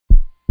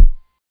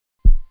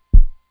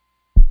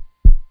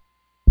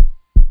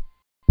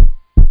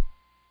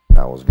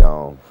I was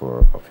gone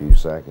for a few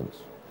seconds.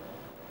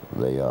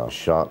 They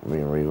shocked me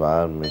and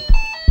revived me.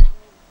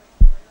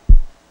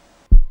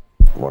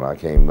 When I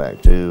came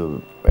back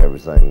to,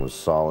 everything was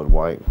solid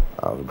white.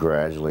 I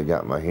gradually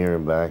got my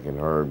hearing back and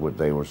heard what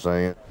they were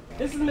saying.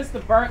 This is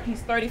Mr. Burke.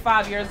 He's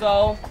 35 years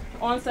old.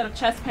 Onset of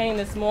chest pain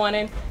this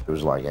morning. It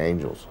was like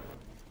angels.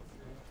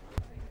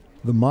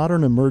 The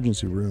modern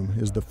emergency room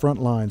is the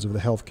front lines of the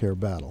healthcare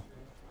battle.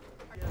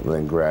 And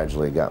then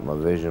gradually got my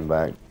vision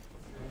back.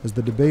 As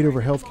the debate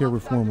over healthcare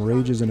reform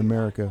rages in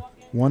America,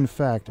 one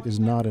fact is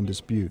not in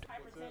dispute.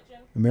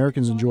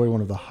 Americans enjoy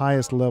one of the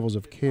highest levels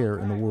of care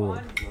in the world.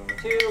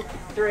 2,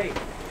 3.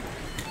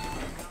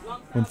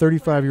 When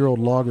 35-year-old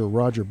logger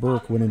Roger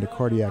Burke went into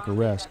cardiac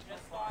arrest,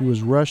 he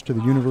was rushed to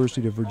the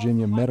University of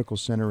Virginia Medical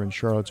Center in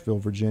Charlottesville,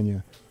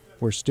 Virginia,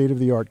 where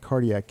state-of-the-art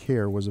cardiac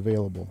care was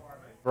available.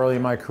 Early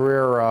in my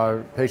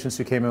career, patients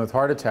who came in with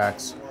heart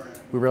attacks,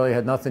 we really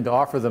had nothing to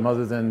offer them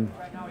other than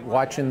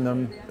watching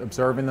them,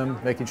 observing them,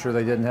 making sure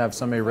they didn't have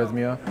some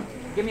arrhythmia.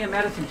 Give me a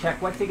medicine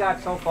check. What's he got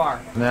so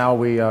far? Now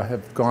we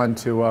have gone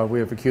to, we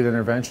have acute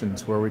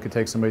interventions where we could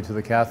take somebody to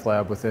the cath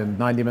lab within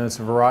 90 minutes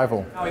of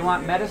arrival. We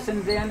want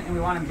medicines in and we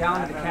want them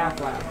down to the cath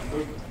lab.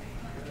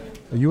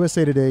 A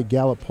USA Today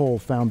Gallup poll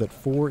found that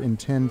 4 in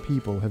 10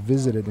 people have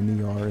visited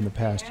an ER in the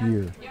past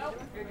year.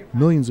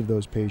 Millions of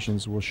those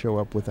patients will show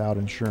up without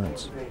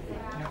insurance.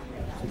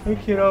 Hey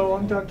kiddo,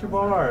 I'm Dr.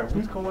 Barr.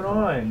 What's going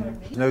on?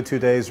 No 2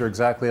 days are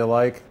exactly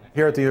alike.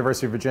 Here at the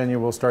University of Virginia,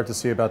 we'll start to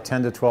see about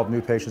 10 to 12 new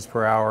patients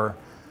per hour,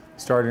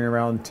 starting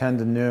around 10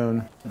 to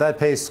noon. That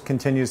pace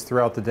continues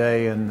throughout the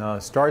day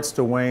and starts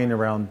to wane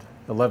around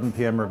 11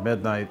 p.m. or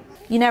midnight.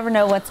 You never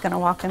know what's going to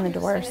walk in the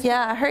doors.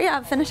 Yeah, hurry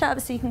up, finish up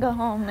so you can go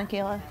home,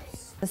 Nikila.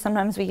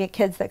 Sometimes we get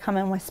kids that come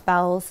in with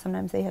spells,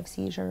 sometimes they have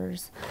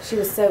seizures. She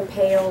was so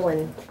pale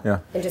and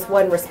just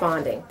wasn't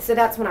responding. So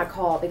that's when I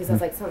called because I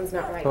was like, something's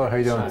not right. Hello, how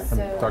you doing?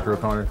 I'm Dr.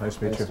 O'Connor. Nice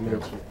to meet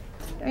you.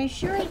 Are you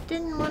sure he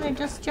didn't want to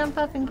just jump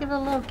up and give a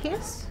little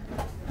kiss?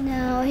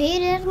 No, he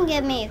didn't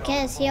give me a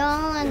kiss.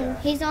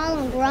 He's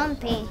all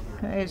grumpy.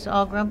 He's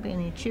all grumpy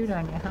and he chewed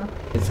on you, huh?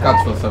 It's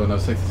Scottsville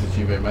 706. This is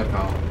UVA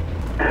Medcom.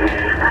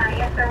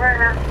 Yes, sir. We're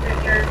around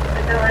to your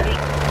facility.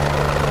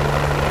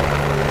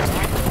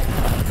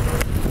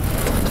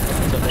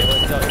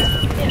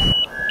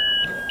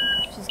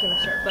 She's going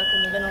to start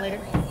bucking the ventilator.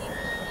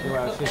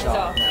 Well, she's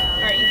off now.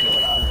 All right, you can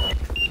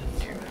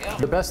wait.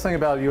 The best thing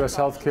about U.S.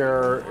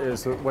 healthcare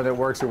is that when it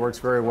works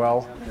very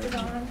well.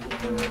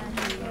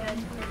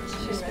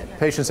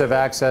 Patients have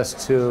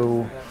access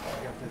to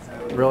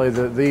really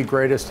the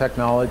greatest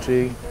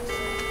technology.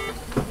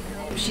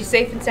 She's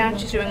safe and sound,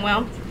 she's doing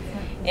well,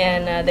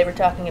 and they were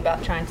talking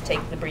about trying to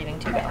take the breathing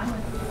tube out.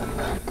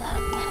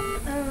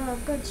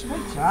 Good job.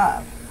 Good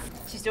job.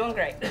 She's doing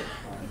great.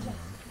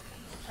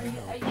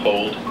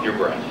 Hold your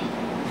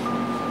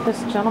breath.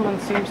 This gentleman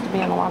seems to be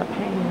in a lot of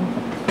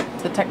pain.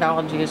 The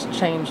technology has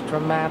changed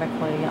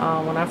dramatically.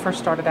 When I first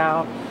started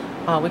out,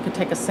 we could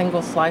take a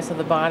single slice of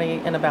the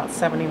body in about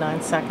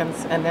 79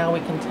 seconds, and now we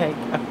can take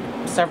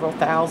several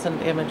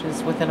thousand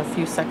images within a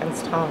few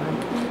seconds'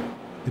 time.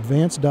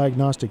 Advanced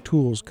diagnostic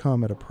tools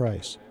come at a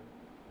price.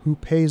 Who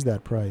pays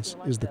that price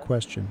is the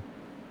question.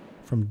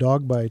 From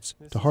dog bites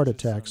to heart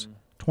attacks,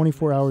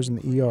 24 hours in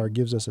the ER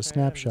gives us a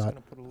snapshot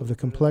of the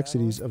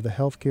complexities of the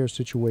healthcare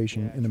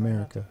situation in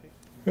America.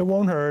 It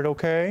won't hurt,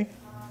 okay?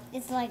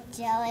 It's like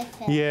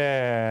jellyfish.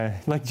 Yeah,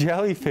 like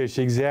jellyfish,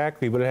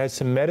 exactly, but it has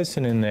some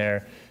medicine in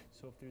there.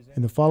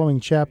 In the following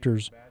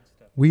chapters,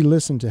 we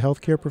listen to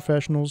healthcare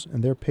professionals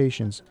and their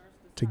patients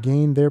to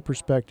gain their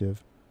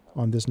perspective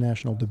on this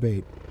national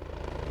debate.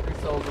 3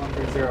 souls,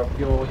 130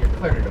 fuel. You're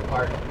clear to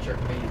depart at your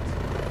convenience.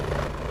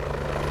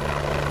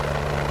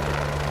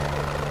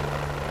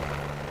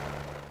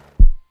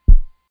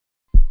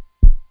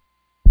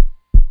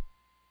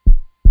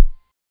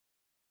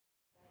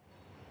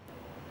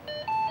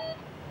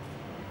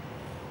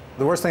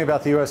 The worst thing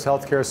about the U.S.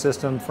 healthcare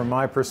system, from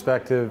my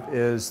perspective,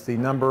 is the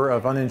number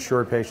of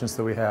uninsured patients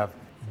that we have.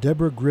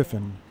 Deborah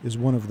Griffin is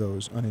one of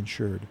those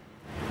uninsured.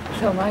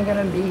 So am I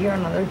going to be here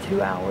another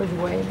 2 hours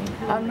waiting?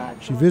 I'm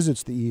not She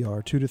visits the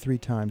ER 2 to 3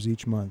 times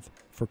each month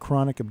for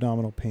chronic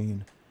abdominal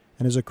pain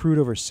and has accrued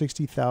over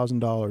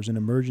 $60,000 in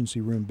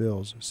emergency room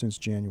bills since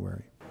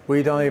January.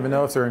 We don't even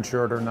know if they're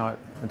insured or not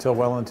until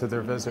well into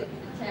their visit.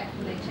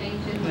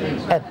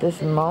 At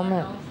this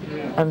moment,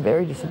 I'm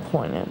very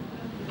disappointed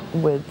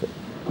with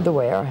the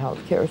way our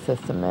healthcare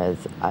system is.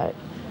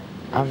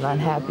 I'm not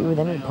happy with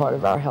any part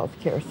of our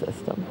healthcare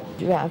system.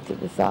 You have to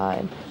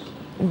decide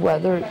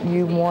whether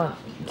you want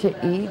to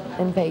eat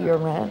and pay your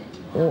rent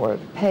or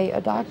pay a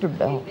doctor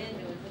bill.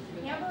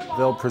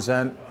 They'll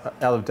present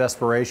out of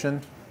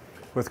desperation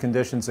with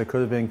conditions that could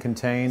have been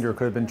contained or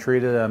could have been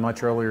treated at a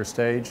much earlier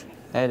stage.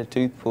 I had a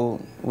tooth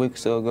pulled a week or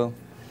so ago.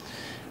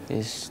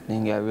 This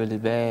thing got really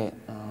bad.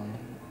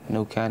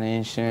 No kind of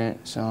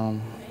insurance.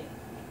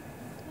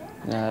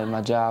 My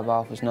job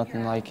offers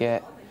nothing like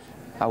that.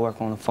 I work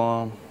on a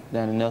farm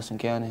down in Nelson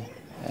County.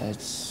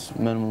 It's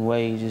minimum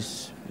wage,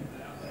 just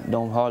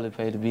don't hardly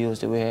pay the bills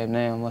that we have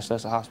now, much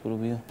less a hospital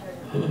bill.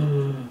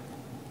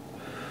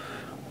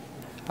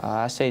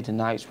 I say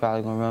tonight's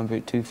probably going to run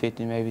about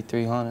 250, maybe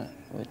 300,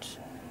 which,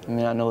 I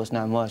mean, I know it's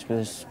not much, but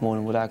it's more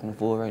than what I can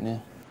afford right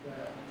now.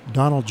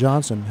 Donald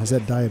Johnson has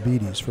had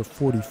diabetes for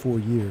 44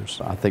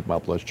 years. I think my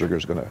blood sugar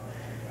is going to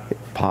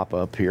pop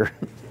up here.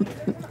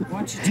 Why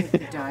don't you take the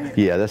diet?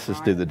 Yeah, let's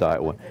just do the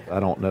diet one. I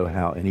don't know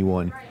how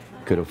anyone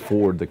could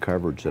afford the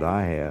coverage that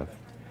I have.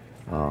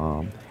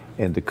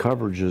 And the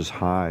coverage is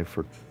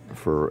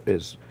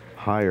is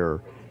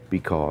higher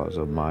because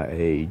of my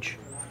age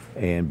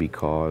and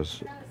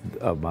because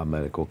of my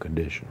medical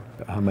condition.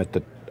 I'm at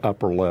the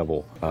upper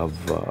level of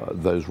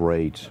those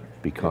rates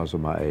because of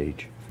my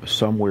age.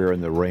 Somewhere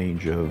in the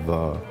range of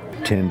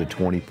 10 to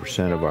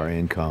 20% of our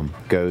income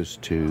goes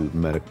to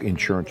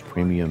insurance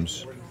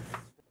premiums.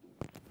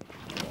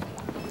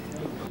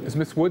 Is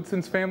Miss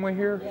Woodson's family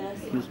here?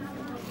 Yes.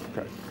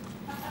 Okay.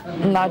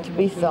 Not to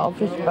be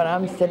selfish, but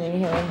I'm sitting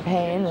here in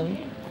pain and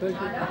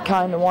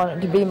kind of want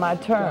it to be my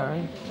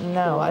turn.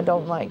 No, I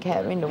don't like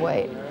having to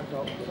wait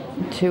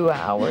 2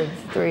 hours,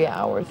 3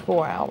 hours,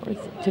 4 hours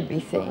to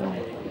be seen.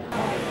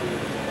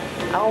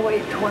 I'll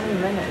wait 20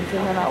 minutes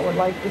and then I would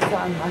like to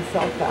sign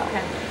myself out.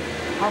 Okay.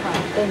 All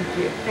right. Thank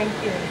you.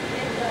 Thank you.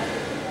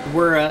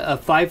 We're a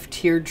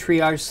 5-tiered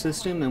triage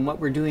system, and what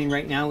we're doing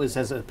right now is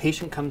as a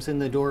patient comes in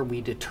the door,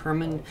 we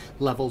determine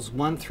levels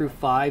 1 through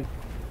 5.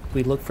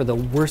 We look for the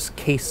worst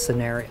case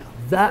scenario.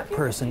 That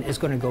person is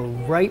going to go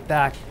right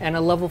back, and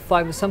a level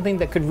 5 is something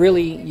that could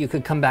really, you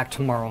could come back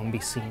tomorrow and be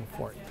seen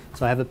for it.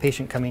 So I have a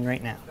patient coming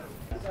right now.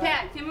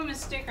 Pat, give him a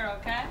sticker,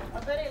 okay?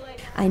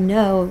 I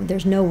know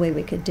there's no way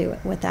we could do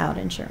it without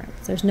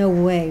insurance. There's no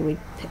way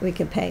we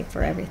could pay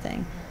for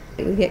everything.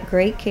 We get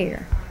great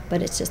care,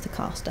 but it's just the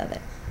cost of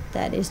it.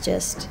 That is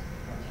just,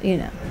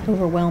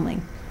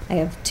 overwhelming. I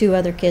have 2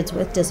 other kids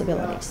with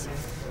disabilities,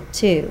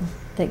 2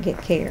 that get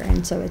care,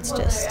 and so it's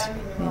just,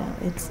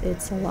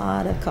 it's a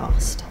lot of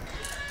cost.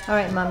 All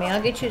right, Mommy,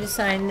 I'll get you to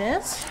sign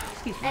this.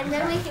 And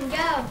then we can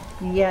go.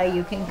 Yeah,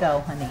 you can go,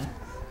 honey.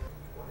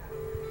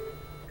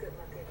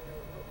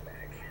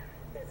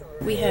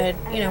 We had,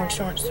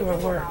 insurance through our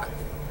work,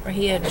 or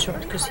he had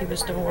insurance because he was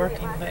still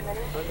working, but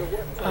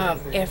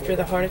after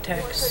the heart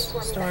attacks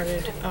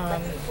started,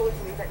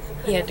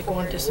 he had to go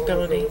on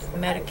disability.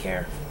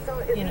 Medicare,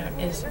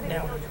 is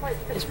now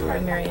his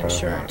primary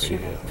insurance,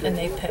 and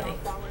they pay.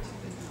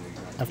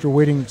 After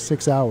waiting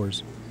 6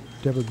 hours,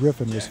 Deborah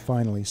Griffin was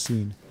finally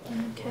seen.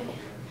 Okay.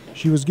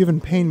 She was given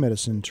pain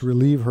medicine to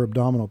relieve her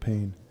abdominal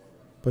pain,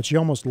 but she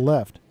almost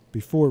left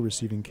before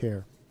receiving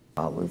care.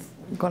 I was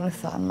going to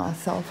sign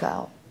myself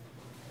out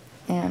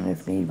and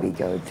if need be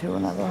go to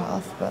another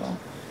hospital.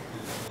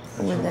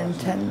 Within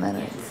 10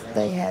 minutes,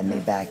 they had me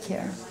back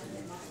here.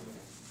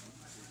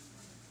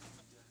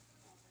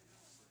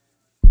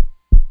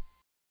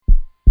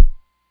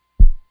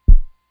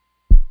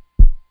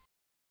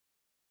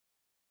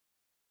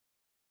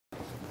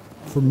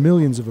 For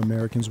millions of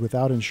Americans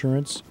without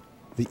insurance,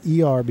 the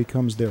ER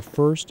becomes their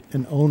first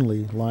and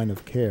only line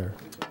of care.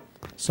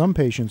 Some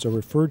patients are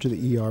referred to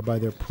the ER by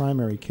their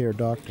primary care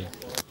doctor.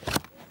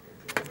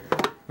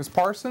 Ms.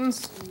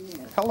 Parsons?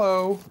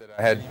 Hello.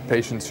 I had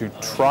patients who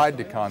tried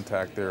to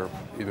contact either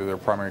their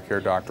primary care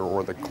doctor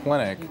or the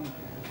clinic,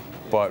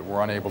 but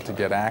were unable to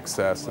get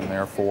access, and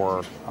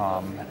therefore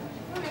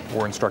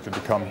were instructed to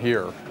come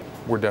here.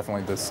 We're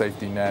definitely the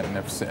safety net and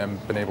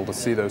have been able to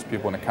see those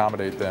people and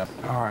accommodate them.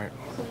 All right.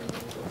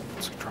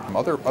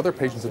 Other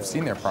patients have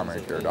seen their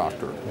primary care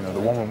doctor. The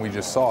woman we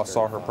just saw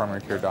her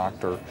primary care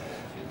doctor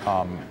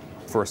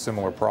for a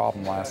similar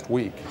problem last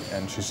week,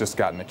 and she's just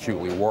gotten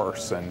acutely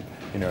worse. And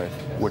it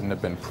wouldn't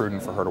have been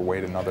prudent for her to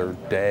wait another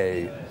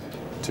day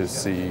to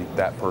see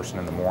that person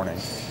in the morning.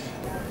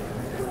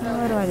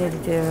 What do I need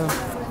to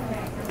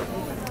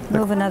do?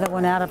 Move another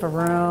one out of a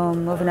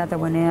room, move another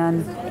one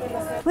in.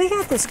 We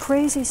got this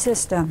crazy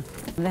system,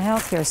 the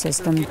healthcare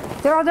system.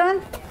 They're all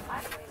done?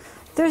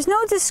 There's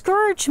no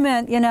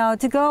discouragement,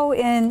 to go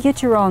and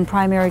get your own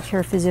primary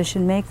care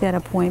physician, make that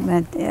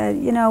appointment.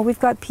 We've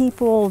got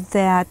people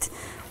that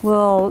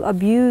will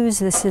abuse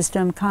the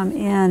system, come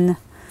in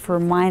for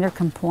minor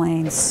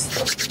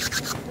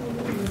complaints.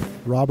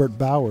 Robert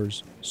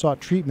Bowers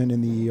sought treatment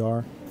in the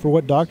ER for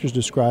what doctors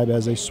describe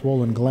as a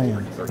swollen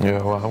gland.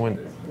 Yeah, well, I went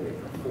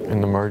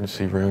in the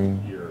emergency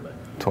room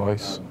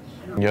twice.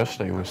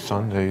 Yesterday was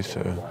Sunday,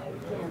 so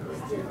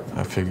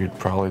I figured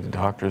probably the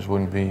doctors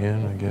wouldn't be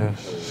in, I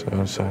guess. So I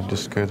decided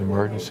just to go to the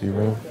emergency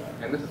room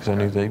because I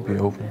knew they'd be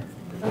open.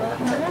 I'm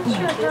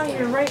not sure how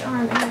your right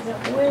arm ends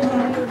up way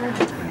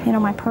over.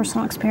 My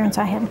personal experience,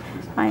 I had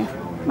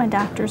my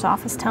doctor's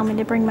office tell me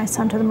to bring my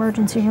son to the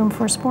emergency room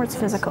for a sports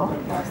physical.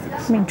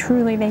 I mean,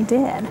 truly they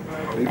did.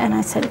 And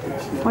I said,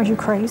 are you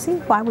crazy?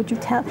 Why would you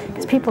tell?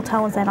 Because people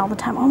tell us that all the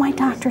time. Oh, my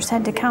doctor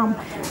said to come.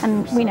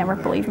 And we never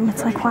believe them.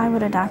 It's like, why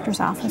would a doctor's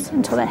office?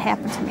 Until that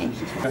happened to me.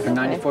 After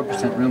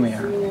 94% room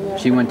air,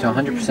 she went to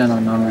 100%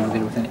 on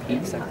non-related within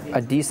 8 seconds.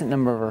 A decent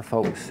number of our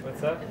folks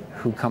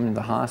who come to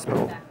the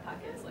hospital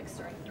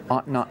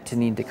ought not to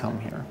need to come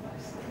here.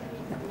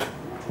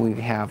 We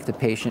have the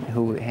patient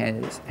who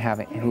has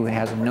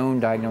a known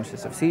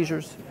diagnosis of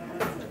seizures.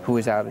 who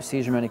is out of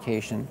seizure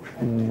medication.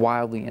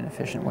 Wildly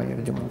inefficient way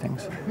of doing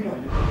things.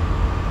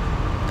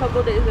 A couple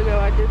of days ago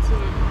I did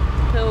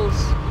some pills,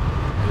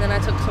 and then I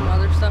took some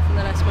other stuff, and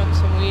then I smoked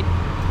some weed,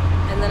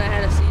 and then I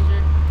had a seizure.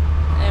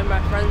 And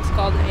my friends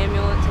called the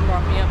ambulance and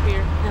brought me up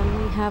here.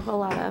 And we have a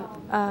lot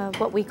of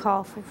what we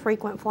call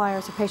frequent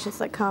flyers, or patients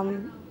that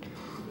come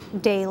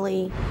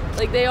daily.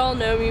 Like, they all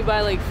know me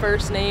by, like,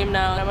 first name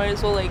now. I might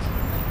as well, like,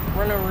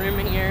 run a room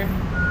in here.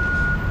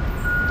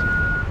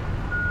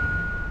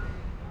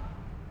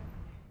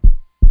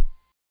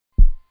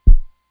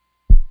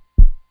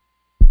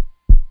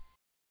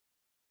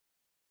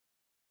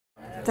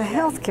 The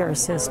healthcare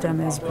system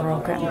is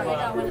broken.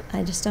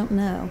 I just don't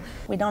know.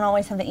 We don't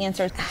always have the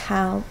answers.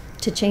 How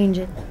to change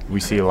it. We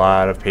see a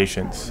lot of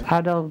patients.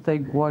 I don't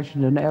think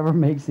Washington ever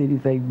makes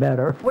anything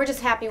better. We're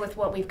just happy with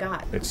what we've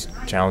got. It's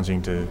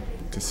challenging to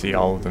see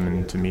all of them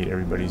and to meet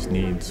everybody's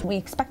needs. We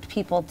expect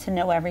people to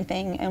know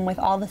everything, and with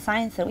all the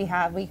science that we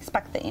have, we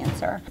expect the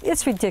answer.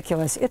 It's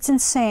ridiculous. It's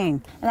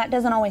insane. And that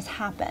doesn't always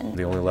happen.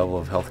 The only level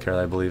of health care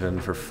that I believe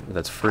in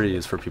that's free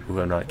is for people who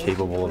are not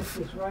capable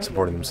of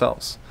supporting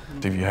themselves.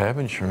 If you have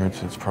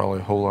insurance, it's probably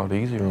a whole lot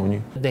easier on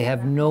you. They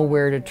have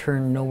nowhere to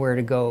turn, nowhere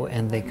to go,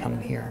 and they come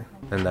here.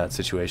 In that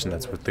situation,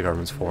 that's what the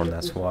government's for, and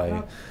that's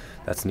why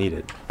that's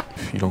needed.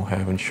 If you don't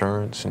have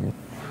insurance and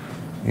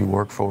you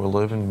work for a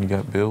living and you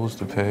got bills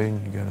to pay,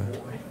 and you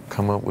gotta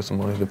come up with some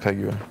money to pay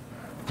your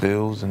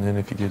bills, and then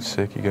if you get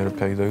sick, you gotta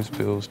pay those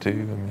bills too.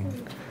 I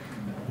mean,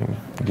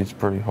 it gets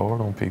pretty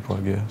hard on people, I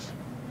guess.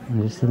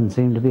 There just doesn't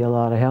seem to be a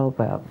lot of help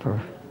out for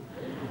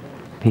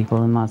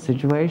people in my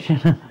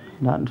situation.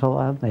 Not until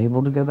I'm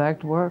able to go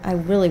back to work. I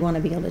really want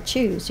to be able to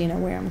choose, you know,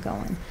 where I'm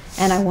going.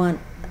 And I want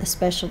the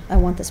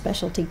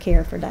specialty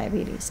care for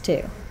diabetes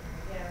too.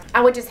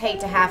 I would just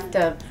hate to have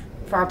to,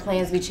 for our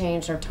plans to be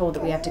changed, or told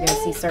that we have to go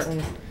see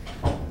certain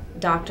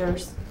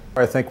doctors.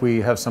 I think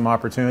we have some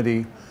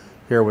opportunity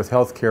here with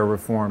healthcare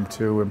reform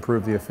to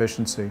improve the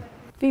efficiency.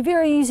 It'd be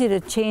very easy to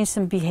change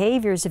some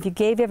behaviors if you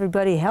gave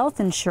everybody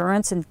health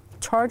insurance and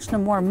charged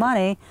them more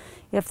money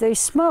if they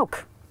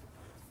smoke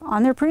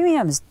on their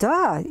premiums.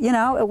 Duh, you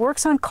know, it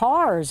works on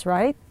cars,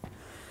 right?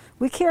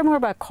 We care more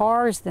about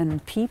cars than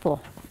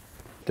people.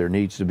 There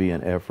needs to be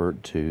an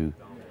effort to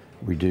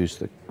reduce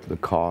the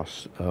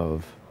cost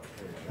of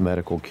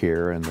medical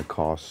care and the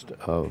cost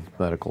of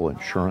medical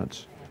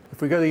insurance.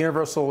 If we go to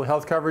universal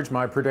health coverage,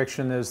 my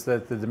prediction is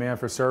that the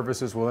demand for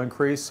services will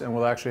increase, and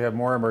we'll actually have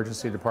more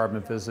emergency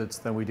department visits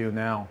than we do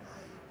now.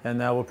 And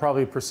that will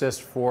probably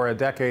persist for a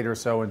decade or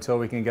so until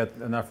we can get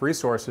enough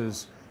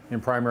resources in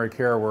primary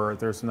care where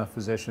there's enough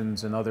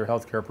physicians and other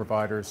healthcare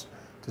providers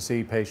to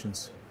see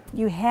patients.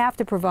 You have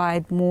to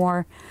provide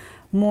more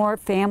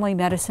family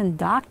medicine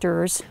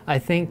doctors. I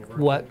think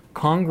what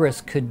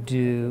Congress could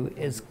do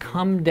is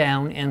come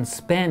down and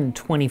spend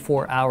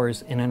 24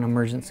 hours in an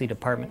emergency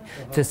department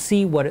to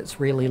see what it's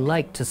really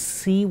like, to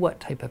see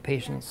what type of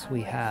patients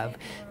we have,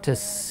 to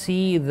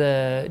see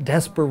the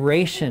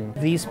desperation.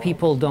 These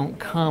people don't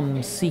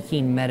come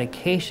seeking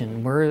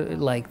medication. We're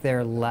like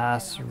their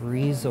last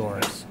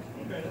resource.